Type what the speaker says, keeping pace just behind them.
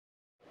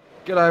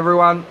G'day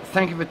everyone,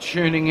 thank you for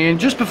tuning in.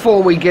 Just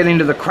before we get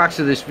into the crux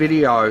of this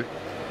video,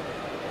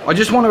 I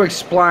just want to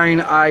explain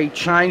a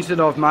change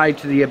that I've made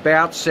to the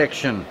About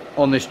section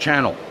on this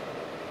channel.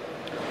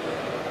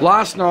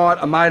 Last night,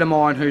 a mate of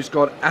mine who's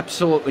got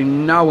absolutely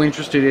no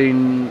interest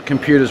in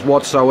computers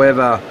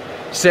whatsoever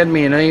sent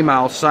me an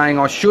email saying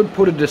I should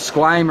put a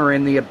disclaimer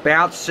in the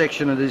About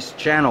section of this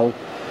channel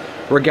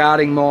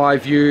regarding my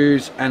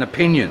views and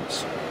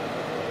opinions.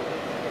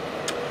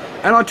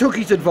 And I took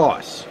his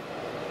advice.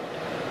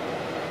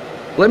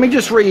 Let me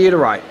just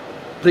reiterate,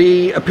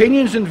 the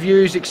opinions and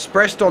views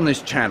expressed on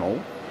this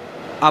channel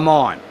are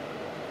mine.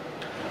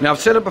 Now, I've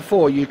said it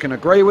before, you can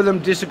agree with them,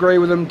 disagree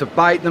with them,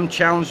 debate them,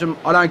 challenge them,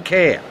 I don't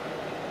care.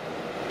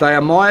 They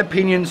are my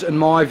opinions and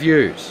my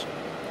views.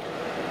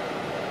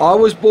 I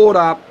was brought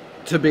up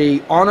to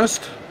be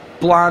honest,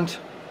 blunt,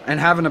 and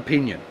have an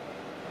opinion.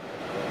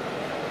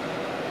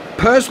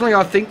 Personally,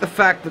 I think the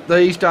fact that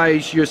these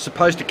days you're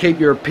supposed to keep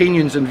your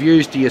opinions and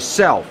views to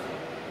yourself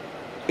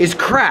is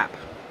crap.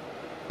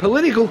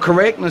 Political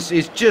correctness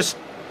is just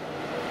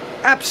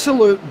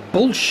absolute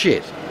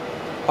bullshit.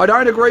 I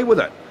don't agree with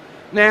it.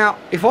 Now,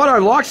 if I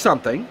don't like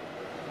something,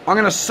 I'm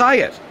going to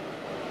say it.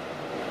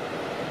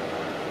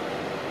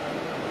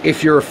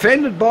 If you're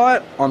offended by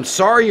it, I'm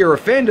sorry you're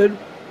offended,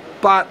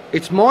 but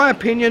it's my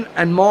opinion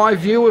and my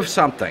view of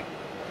something.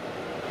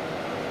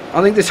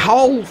 I think this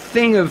whole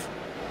thing of,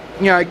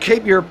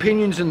 keep your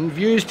opinions and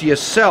views to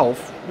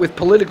yourself with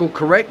political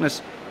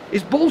correctness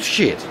is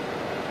bullshit.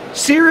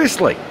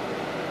 Seriously.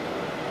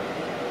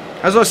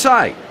 As I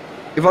say,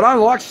 if I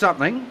don't like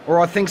something or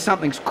I think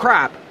something's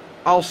crap,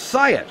 I'll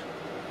say it.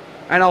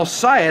 And I'll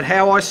say it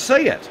how I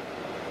see it.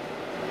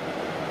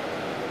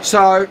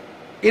 So,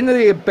 in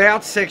the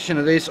About section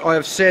of this, I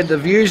have said the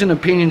views and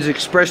opinions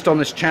expressed on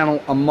this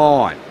channel are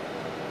mine.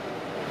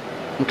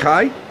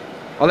 Okay?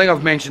 I think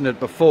I've mentioned it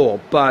before,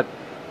 but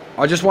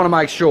I just want to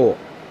make sure.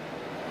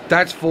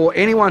 That's for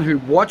anyone who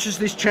watches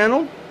this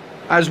channel,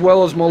 as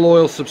well as my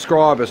loyal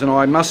subscribers. And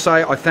I must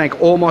say, I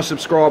thank all my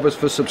subscribers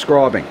for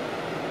subscribing.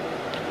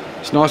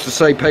 It's nice to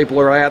see people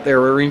who are out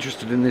there who are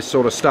interested in this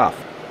sort of stuff.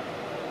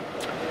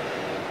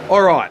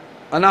 Alright,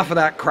 enough of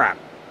that crap.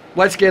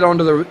 Let's get on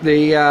to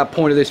the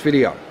point of this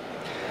video.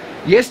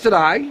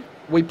 Yesterday,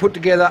 we put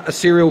together a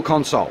serial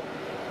console.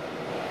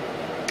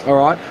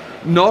 Alright,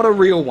 not a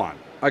real one.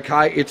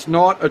 Okay, it's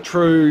not a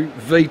true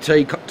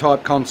VT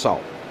type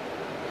console.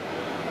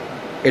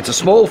 It's a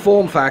small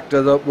form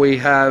factor that we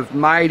have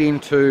made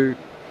into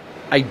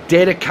a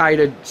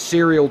dedicated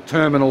serial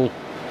terminal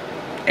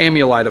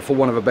emulator, for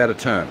want of a better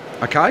term.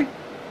 Okay?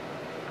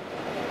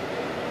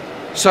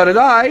 So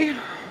today,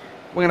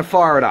 we're going to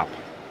fire it up.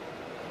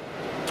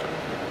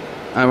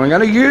 And we're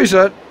going to use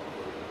it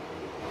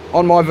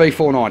on my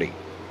V490.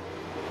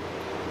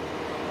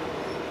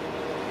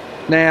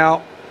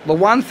 Now, the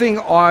one thing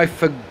I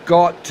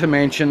forgot to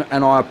mention,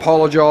 and I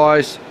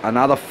apologise,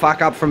 another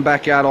fuck up from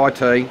Backyard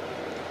IT,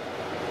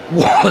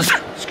 was,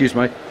 excuse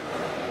me,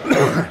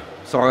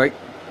 sorry,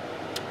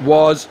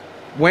 was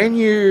when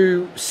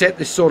you set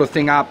this sort of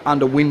thing up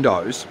under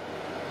Windows,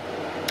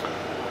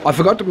 I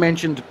forgot to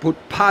mention to put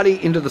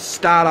PuTTY into the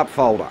startup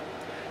folder.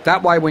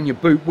 That way when you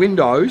boot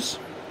Windows,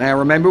 now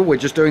remember we're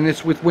just doing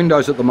this with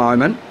Windows at the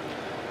moment,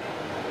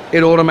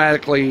 it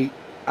automatically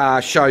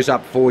shows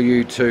up for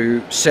you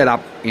to set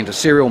up into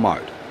serial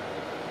mode.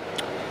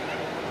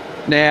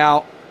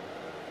 Now,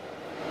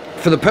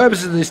 for the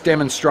purpose of this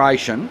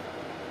demonstration,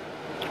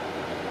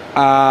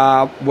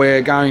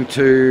 we're going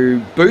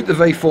to boot the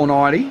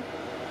V490.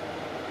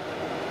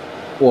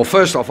 Well,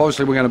 first off,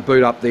 obviously we're going to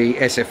boot up the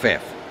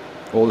SFF,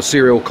 or the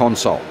serial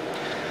console.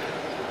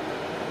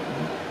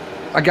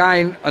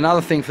 Again, another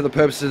thing for the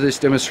purpose of this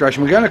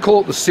demonstration, we're going to call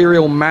it the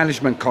serial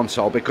management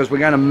console because we're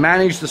going to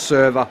manage the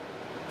server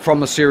from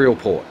the serial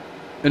port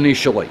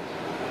initially.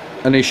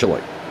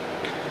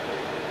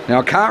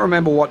 Now, I can't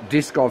remember what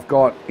disk I've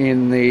got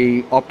in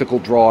the optical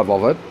drive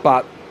of it,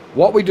 but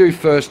what we do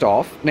first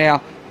off,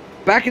 now,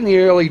 back in the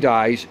early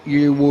days,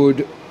 you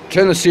would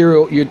turn the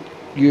serial,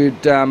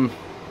 you'd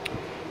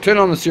turn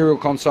on the serial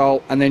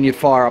console and then you'd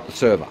fire up the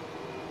server.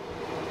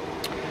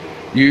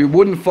 You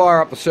wouldn't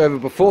fire up the server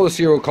before the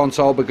serial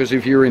console because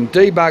if you're in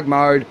debug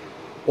mode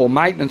or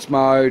maintenance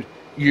mode,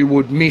 you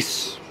would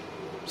miss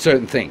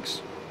certain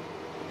things.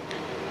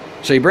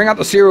 So you bring up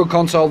the serial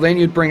console, then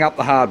you'd bring up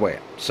the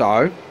hardware.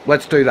 So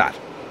let's do that.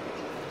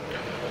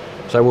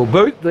 So we'll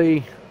boot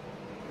the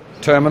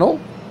terminal.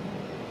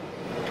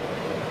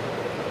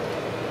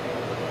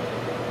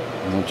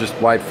 And we'll just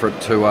wait for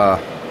it to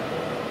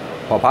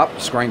pop up. The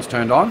screen's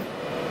turned on.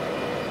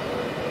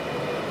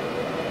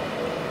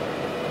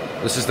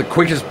 This is the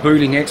quickest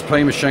booting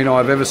XP machine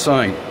I've ever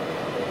seen.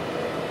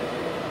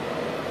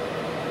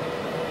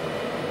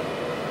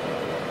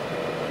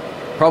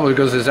 Probably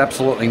because there's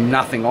absolutely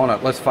nothing on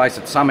it. Let's face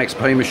it, some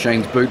XP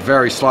machines boot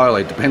very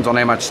slowly. It depends on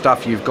how much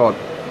stuff you've got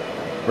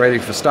ready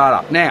for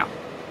startup. Now,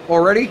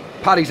 already,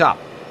 PuTTY's up.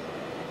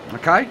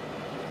 Okay?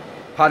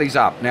 PuTTY's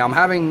up. Now, I'm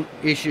having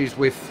issues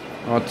with...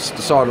 Oh, it's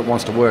decided it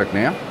wants to work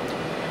now.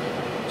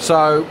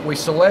 So, we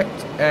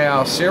select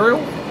our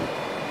serial.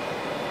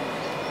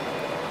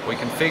 we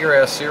configure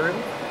our serial.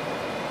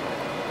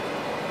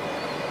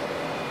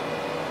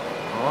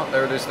 Alright,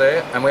 there it is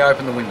there, and we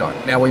open the window.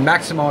 Now we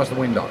maximise the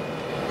window.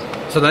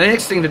 So the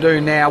next thing to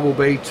do now will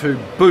be to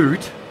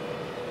boot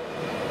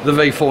the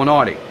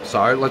V490.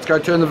 So let's go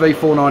turn the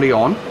V490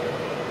 on.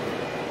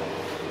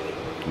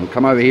 We'll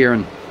come over here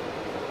and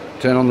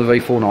turn on the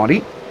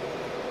V490,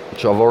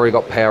 which I've already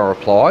got power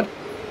applied.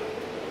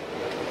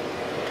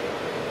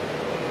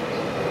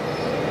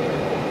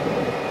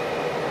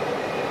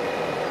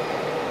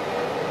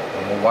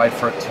 And we'll wait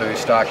for it to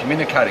start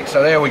communicating.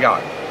 So there we go.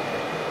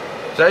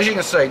 So as you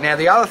can see, now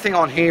the other thing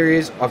on here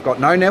is I've got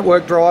no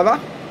network driver,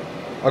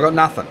 I've got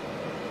nothing.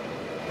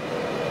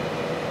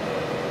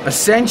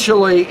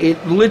 Essentially,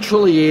 it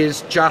literally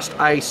is just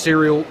a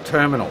serial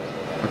terminal,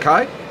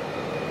 okay?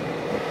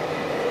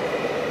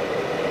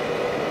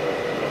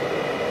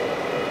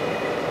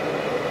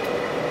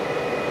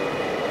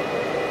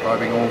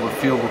 Probing all the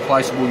field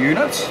replaceable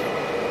units.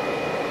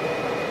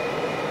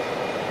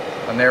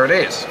 And there it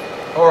is.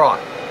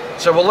 Alright,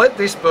 so we'll let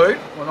this boot.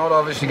 We're not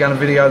obviously going to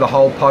video the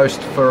whole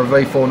post for a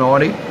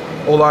V490,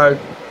 although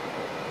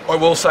I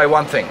will say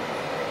one thing.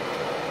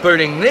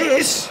 Booting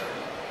this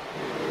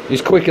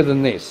is quicker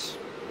than this.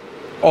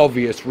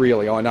 Obvious,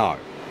 really, I know.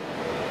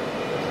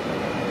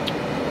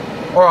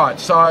 Alright,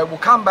 so we'll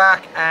come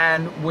back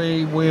and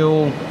we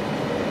will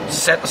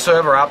set the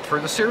server up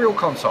through the serial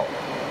console.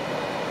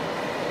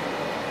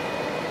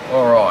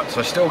 Alright,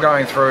 so still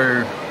going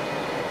through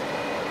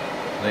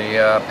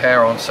the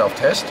power on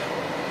self-test.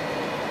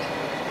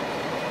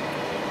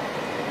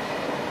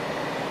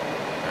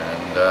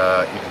 And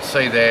you can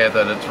see there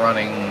that it's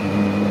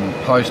running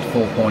post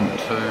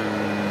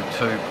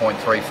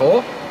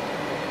 4.22.34.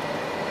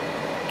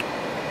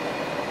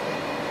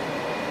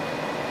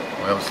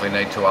 We obviously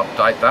need to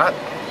update that,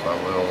 so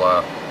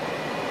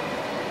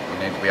we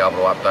need to be able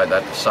to update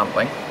that to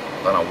something.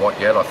 Don't know what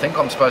yet. I think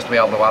I'm supposed to be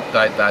able to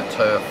update that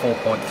to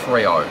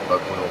 4.30,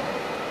 but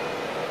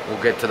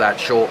we'll get to that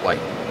shortly.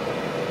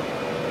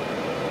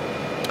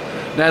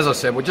 Now, as I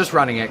said, we're just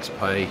running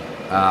XP.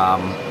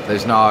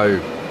 There's no...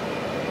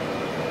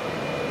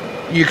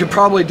 You could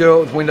probably do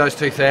it with Windows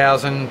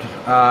 2000.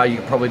 You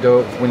could probably do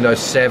it with Windows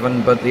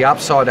 7, but the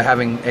upside to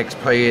having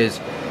XP is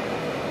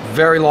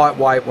very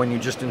lightweight when you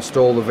just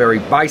install the very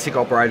basic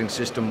operating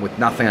system with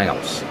nothing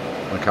else.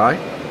 Okay?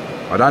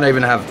 I don't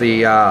even have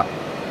the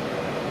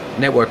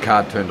network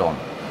card turned on.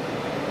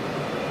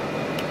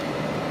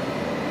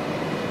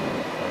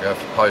 I'll go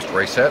for post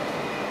reset.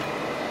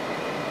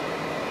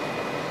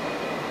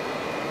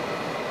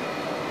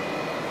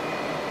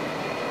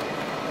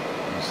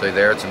 You see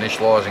there it's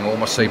initializing all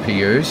my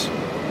CPUs,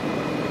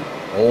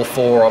 all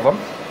 4 of them.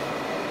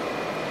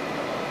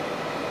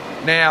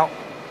 Now,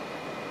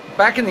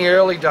 back in the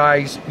early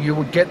days, you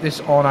would get this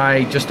on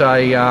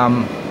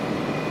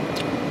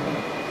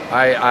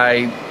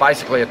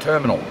basically a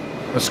terminal,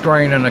 a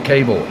screen and a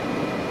keyboard.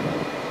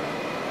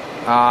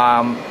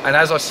 And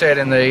as I said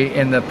in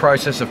the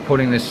process of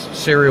putting this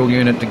serial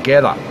unit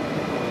together,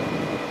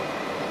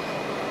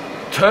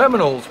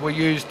 terminals were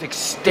used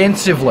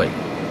extensively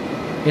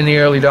in the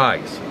early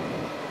days,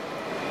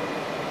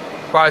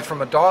 both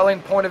from a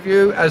dial-in point of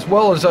view as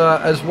well as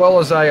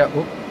a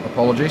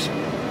apologies.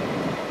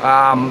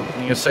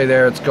 You can see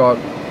there it's got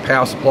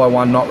power supply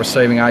 1 not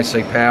receiving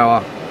AC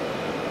power.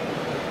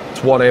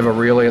 It's whatever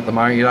really at the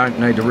moment. You don't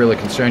need to really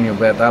concern you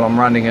about that. I'm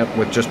running it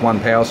with just 1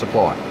 power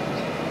supply.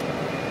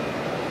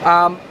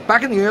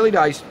 Back in the early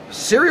days,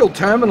 serial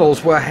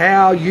terminals were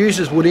how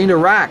users would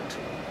interact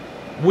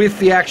with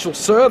the actual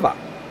server.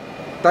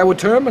 They were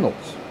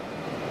terminals.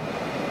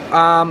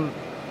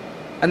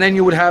 And then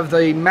you would have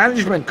the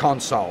management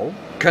console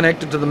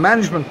connected to the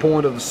management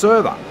point of the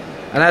server.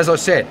 And as I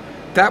said,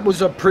 that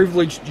was a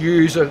privileged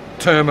user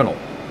terminal,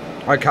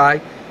 okay?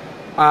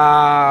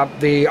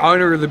 The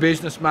owner of the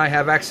business may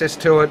have access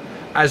to it,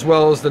 as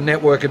well as the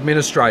network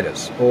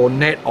administrators, or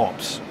net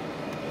ops.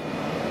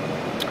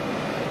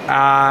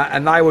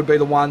 And they would be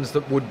the ones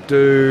that would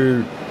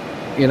do,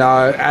 you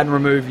know, add and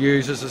remove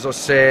users, as I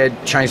said,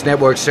 change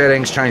network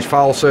settings, change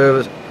file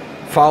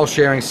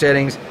sharing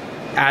settings,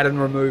 add and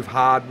remove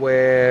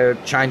hardware,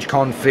 change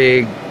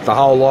config, the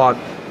whole lot,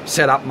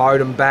 set up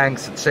modem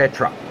banks,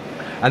 etc.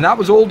 And that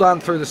was all done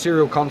through the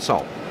serial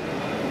console.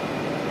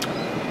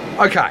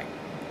 Okay,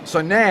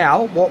 so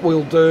now what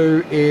we'll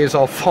do is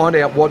I'll find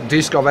out what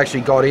disk I've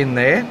actually got in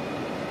there.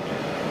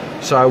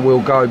 So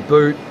we'll go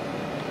boot.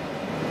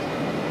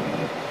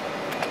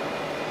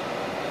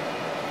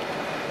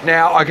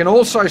 Now I can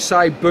also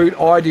say boot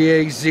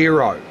IDE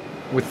 0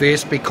 with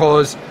this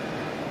because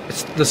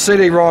the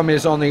CD-ROM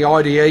is on the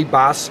IDE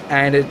bus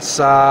and its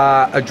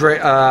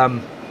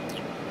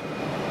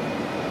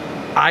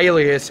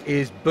alias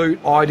is boot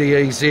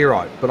IDE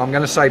 0, but I'm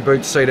going to say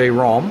boot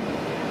CD-ROM,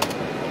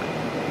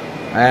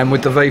 and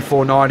with the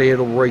V490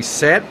 it'll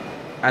reset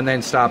and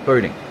then start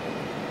booting.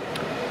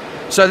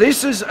 So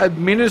this is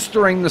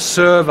administering the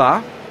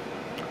server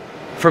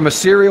from a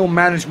serial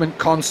management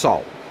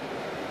console.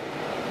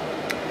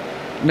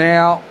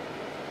 Now,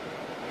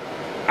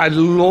 a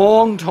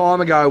long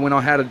time ago when I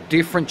had a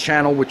different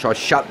channel which I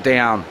shut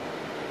down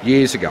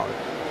years ago.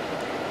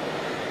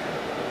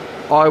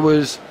 I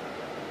was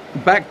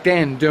back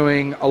then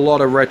doing a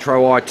lot of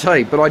retro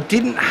IT, but I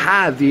didn't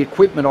have the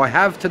equipment I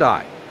have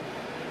today.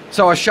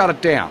 So I shut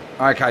it down.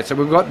 Okay, so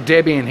we've got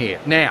Debian here.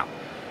 Now,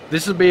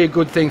 this would be a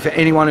good thing for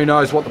anyone who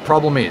knows what the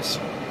problem is.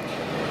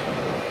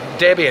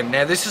 Debian.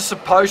 Now, this is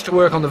supposed to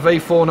work on the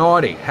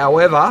V490.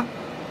 However,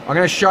 I'm going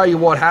to show you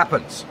what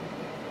happens.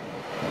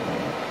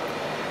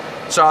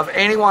 So if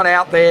anyone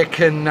out there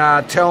can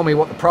tell me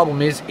what the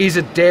problem is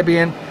it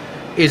Debian,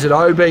 is it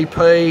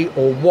OBP,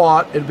 or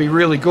what, it'd be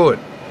really good.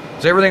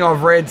 So everything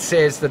I've read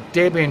says that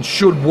Debian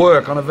should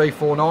work on a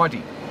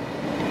V490.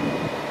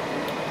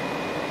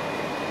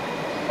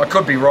 I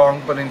could be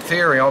wrong, but in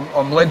theory,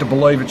 I'm led to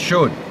believe it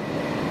should.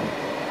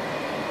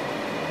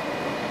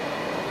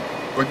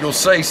 But you'll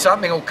see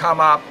something will come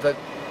up that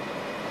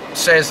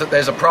says that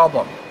there's a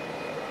problem,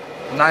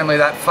 namely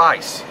that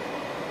face.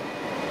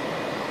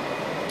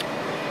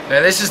 Now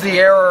this is the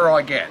error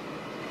I get.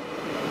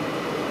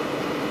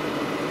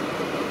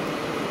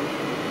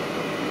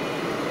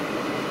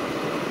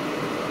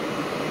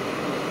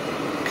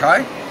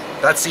 Okay,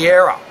 that's the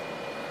error.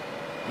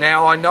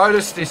 Now I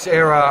noticed this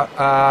error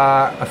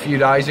a few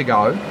days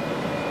ago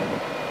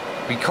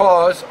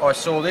because I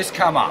saw this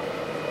come up.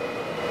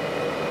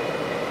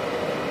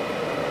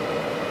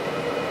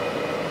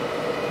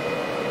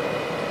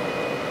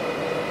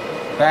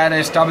 Bad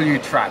SW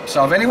trap.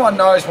 So if anyone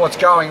knows what's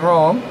going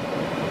wrong,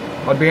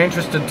 I'd be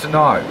interested to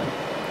know.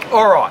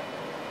 Alright,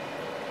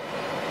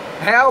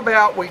 how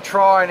about we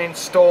try and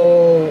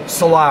install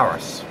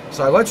Solaris?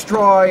 So let's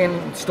try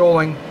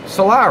installing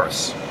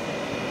Solaris.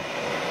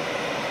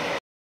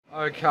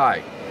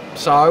 Okay,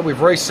 so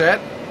we've reset.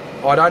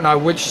 I don't know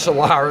which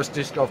Solaris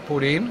disk I've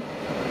put in.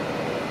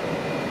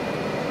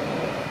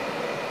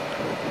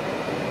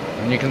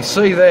 And you can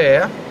see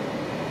there,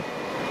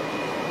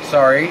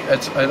 sorry,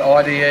 it's an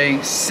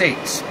IDE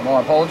 6.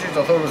 My apologies,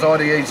 I thought it was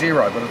IDE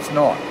 0, but it's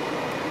not.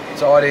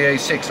 It's IDE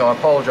 6, I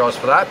apologise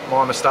for that,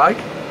 my mistake.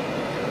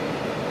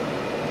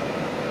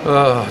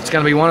 It's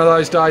going to be one of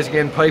those days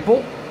again,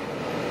 people.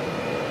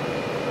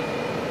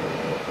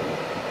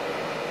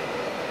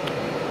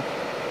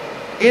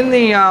 In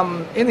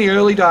the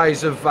early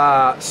days of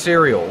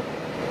serial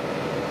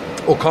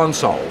or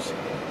consoles,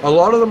 a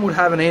lot of them would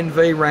have an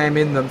NVRAM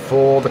in them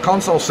for the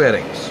console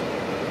settings.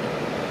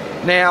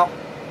 Now,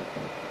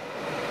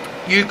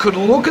 you could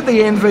look at the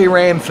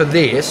NVRAM for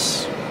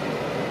this,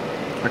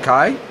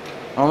 okay?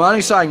 I'm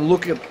only saying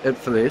look at it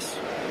for this,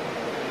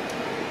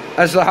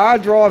 as the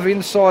hard drive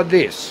inside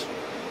this.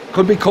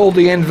 Could be called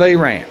the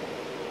NVRAM.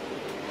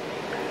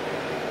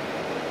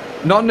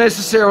 Not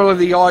necessarily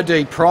the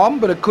ID PROM,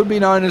 but it could be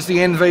known as the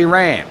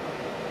NVRAM.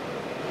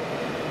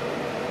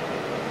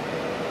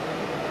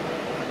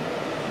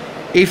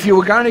 If you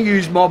were going to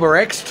use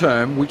MOBA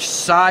Xterm, which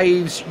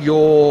saves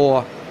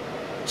your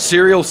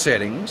serial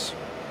settings,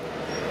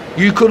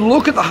 you could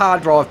look at the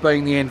hard drive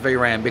being the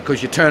NVRAM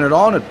because you turn it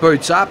on, it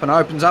boots up and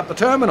opens up the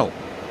terminal.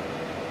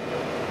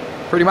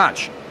 Pretty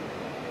much.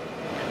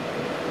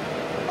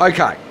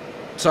 Okay,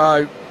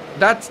 so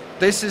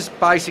this is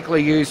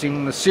basically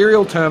using the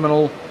serial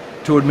terminal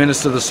to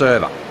administer the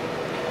server.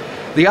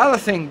 The other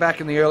thing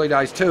back in the early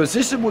days too is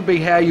this would be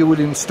how you would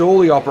install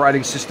the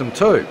operating system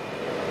too.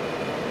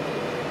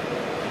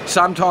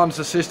 Sometimes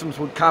the systems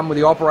would come with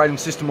the operating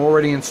system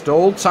already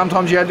installed.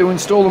 Sometimes you had to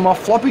install them off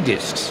floppy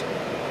disks.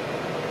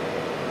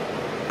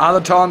 Other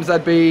times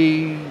they'd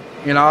be,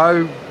 you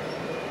know,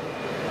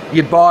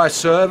 you'd buy a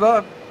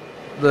server,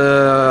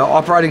 the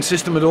operating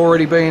system had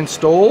already been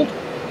installed,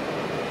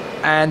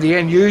 and the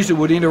end user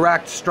would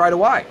interact straight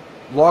away.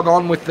 Log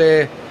on with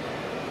their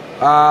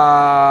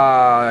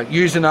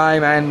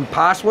username and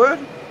password,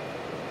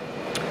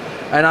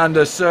 and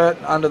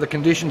under the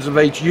conditions of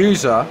each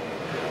user,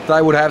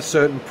 they would have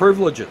certain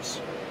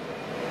privileges.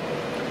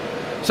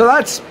 So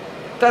that's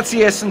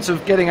the essence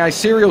of getting a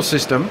serial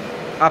system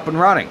up and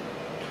running.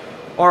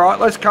 Alright,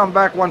 let's come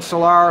back once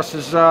Solaris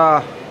is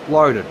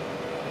loaded.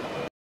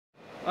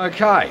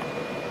 Okay,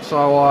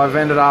 so I've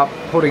ended up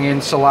putting in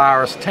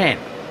Solaris 10.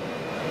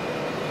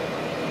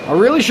 I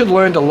really should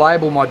learn to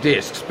label my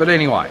discs, but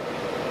anyway,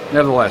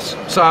 nevertheless.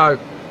 So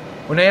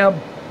we're now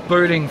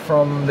booting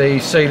from the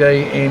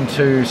CD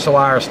into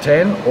Solaris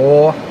 10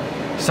 or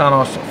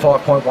Sonos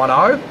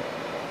 5.10.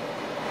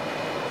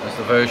 That's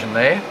the version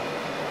there.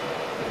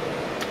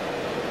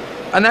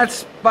 And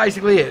that's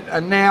basically it.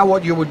 And now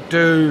what you would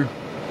do,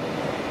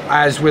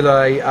 as with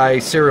a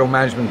serial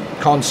management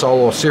console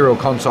or serial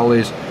console,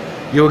 is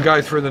you would go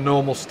through the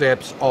normal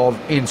steps of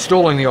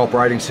installing the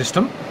operating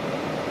system,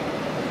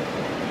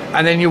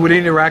 and then you would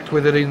interact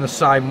with it in the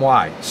same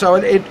way. So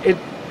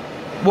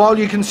while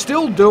you can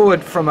still do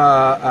it from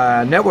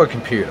a network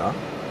computer,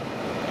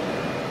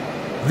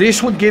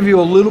 this would give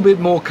you a little bit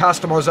more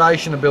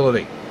customization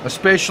ability,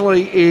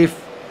 especially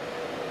if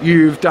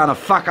you've done a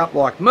fuck up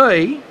like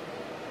me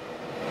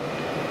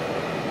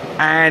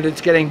and it's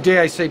getting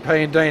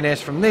DHCP and DNS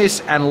from this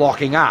and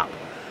locking up.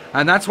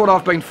 And that's what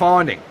I've been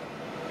finding.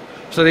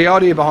 So the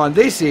idea behind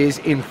this is,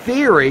 in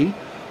theory,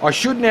 I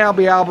should now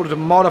be able to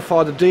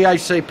modify the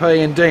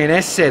DHCP and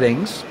DNS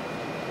settings.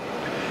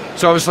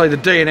 So obviously the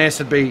DNS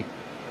would be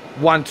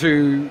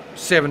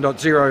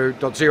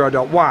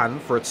 127.0.0.1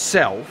 for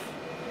itself.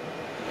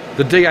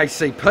 The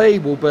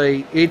DHCP will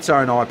be its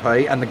own IP,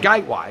 and the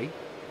gateway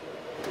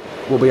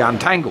will be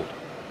untangled.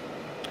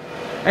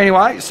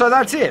 Anyway, so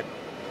that's it.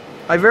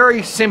 A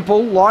very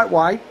simple,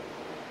 lightweight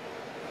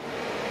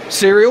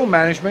serial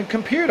management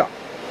computer.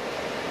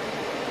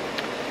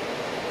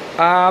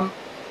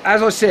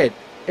 As I said,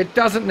 it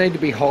doesn't need to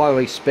be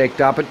highly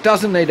spec'd up. It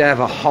doesn't need to have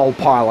a whole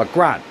pile of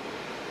grunt,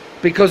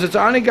 because it's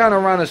only going to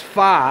run as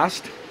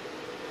fast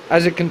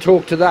as it can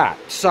talk to that.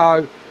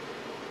 So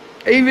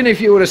even if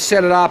you were to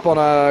set it up on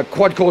a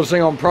quad-core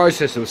Xeon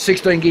processor with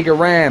 16 gig of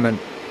RAM and,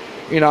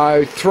 you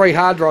know, 3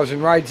 hard drives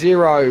in RAID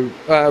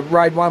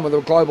 1 with a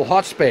global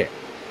hot spare,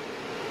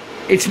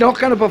 it's not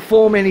going to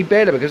perform any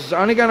better, because it's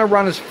only going to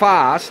run as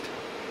fast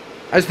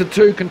as the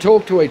two can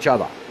talk to each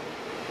other.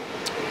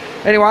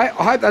 Anyway, I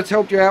hope that's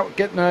helped you out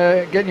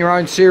getting your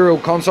own serial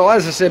console.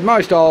 As I said,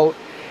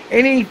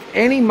 any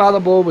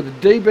motherboard with a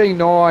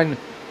DB9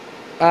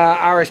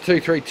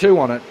 RS232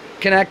 on it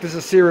can act as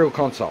a serial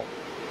console.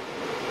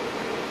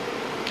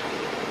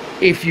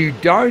 If you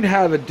don't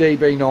have a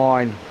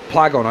DB9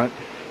 plug on it,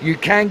 you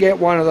can get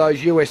one of those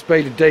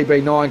USB to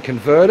DB9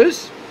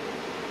 converters.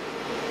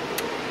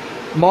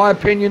 My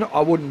opinion,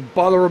 I wouldn't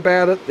bother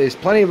about it. There's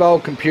plenty of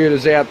old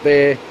computers out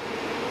there.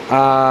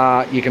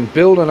 You can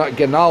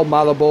get an old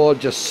motherboard,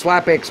 just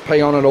slap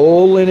XP on it,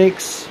 all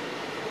Linux.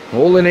 I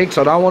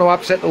don't want to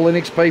upset the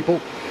Linux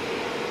people.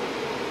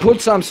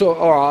 Put some sort,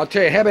 alright, I'll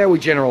tell you, how about we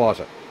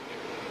generalise it?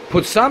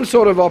 Put some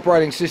sort of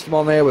operating system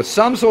on there with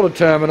some sort of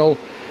terminal.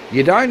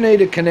 You don't need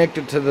to connect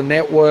it to the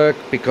network,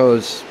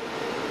 because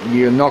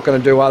you're not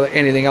going to do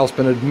anything else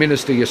but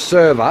administer your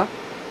server,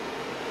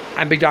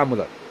 and be done with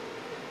it.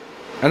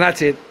 And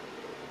that's it.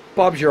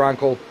 Bob's your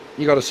uncle.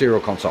 You got a serial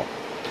console.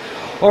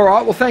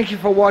 Alright, well, thank you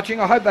for watching.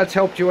 I hope that's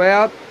helped you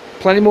out.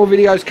 Plenty more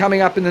videos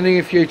coming up in the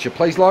near future.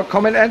 Please like,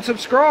 comment and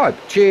subscribe.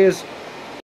 Cheers.